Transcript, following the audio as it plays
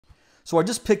So I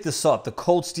just picked this up, the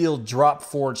Cold Steel Drop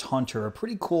Forge Hunter, a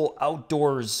pretty cool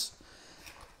outdoors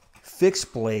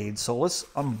fixed blade. So let's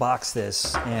unbox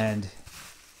this and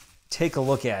take a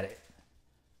look at it.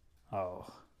 Oh,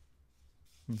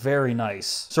 very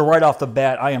nice. So right off the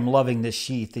bat, I am loving this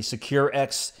sheath. The Secure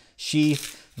X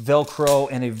sheath, Velcro,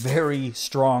 and a very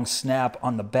strong snap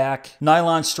on the back.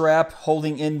 Nylon strap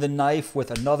holding in the knife with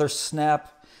another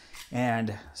snap.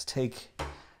 And let's take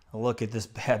a look at this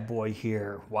bad boy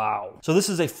here. Wow. So this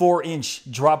is a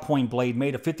 4-inch drop point blade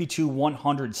made of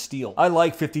 52-100 steel. I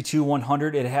like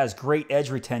 52-100. It has great edge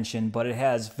retention, but it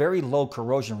has very low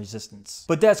corrosion resistance.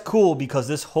 But that's cool because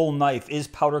this whole knife is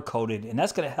powder coated, and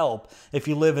that's going to help if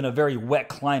you live in a very wet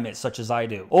climate such as I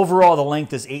do. Overall, the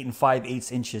length is 8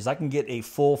 5/8 inches. I can get a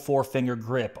full 4-finger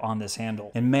grip on this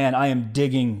handle. And man, I am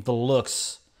digging the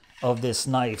looks of this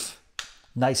knife.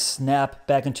 Nice snap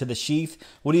back into the sheath.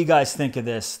 What do you guys think of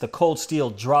this? The Cold Steel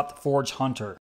Drop Forge Hunter.